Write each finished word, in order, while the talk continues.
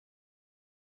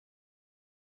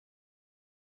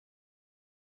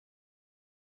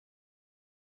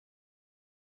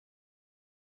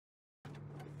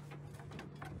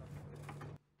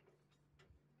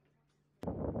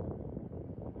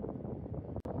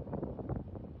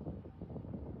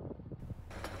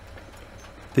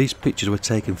These pictures were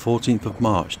taken 14th of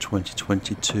March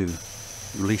 2022,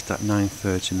 released at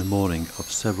 9:30 in the morning of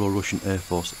several Russian Air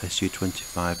Force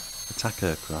SU-25 attack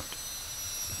aircraft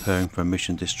preparing for a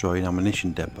mission to destroy an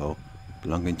ammunition depot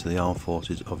belonging to the armed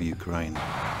forces of Ukraine.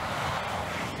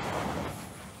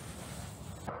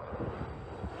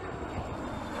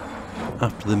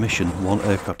 After the mission, one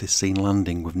aircraft is seen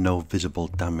landing with no visible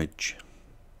damage.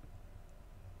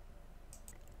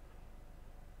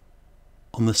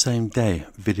 On the same day,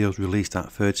 videos released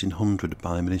at 1300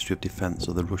 by the Ministry of Defence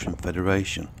of the Russian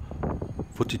Federation.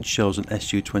 Footage shows an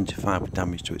Su-25 with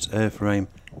damage to its airframe,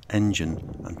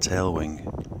 engine and tail wing.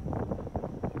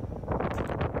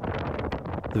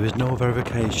 There is no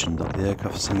verification that the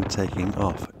aircraft seen taking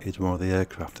off is one of the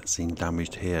aircraft seen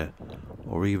damaged here,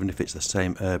 or even if it's the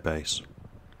same airbase.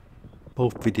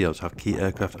 Both videos have key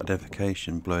aircraft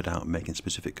identification blurred out, making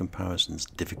specific comparisons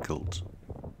difficult.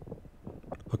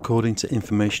 According to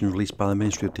information released by the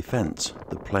Ministry of Defence,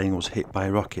 the plane was hit by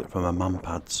a rocket from a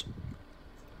MANPAD.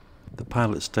 The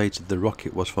pilot stated the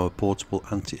rocket was from a portable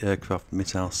anti-aircraft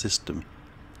missile system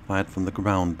fired from the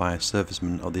ground by a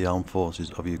serviceman of the armed forces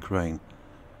of Ukraine.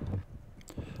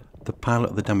 The pilot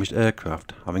of the damaged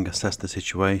aircraft, having assessed the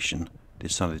situation,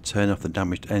 decided to turn off the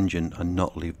damaged engine and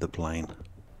not leave the plane.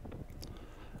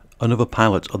 Another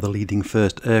pilot of the leading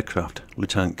first aircraft,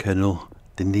 Lieutenant Colonel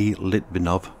Denis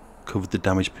Litvinov, covered the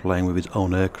damaged plane with his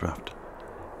own aircraft.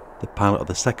 The pilot of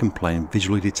the second plane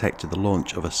visually detected the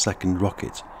launch of a second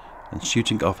rocket and,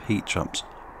 shooting off heat traps,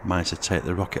 managed to take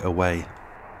the rocket away.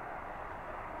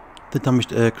 The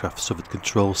damaged aircraft suffered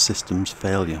control systems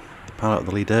failure. The pilot of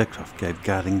the lead aircraft gave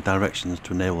guiding directions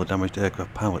to enable the damaged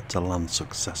aircraft pilot to land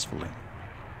successfully.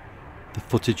 The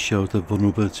footage shows the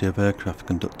vulnerability of aircraft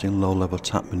conducting low-level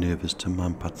attack maneuvers to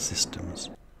MANPAD systems.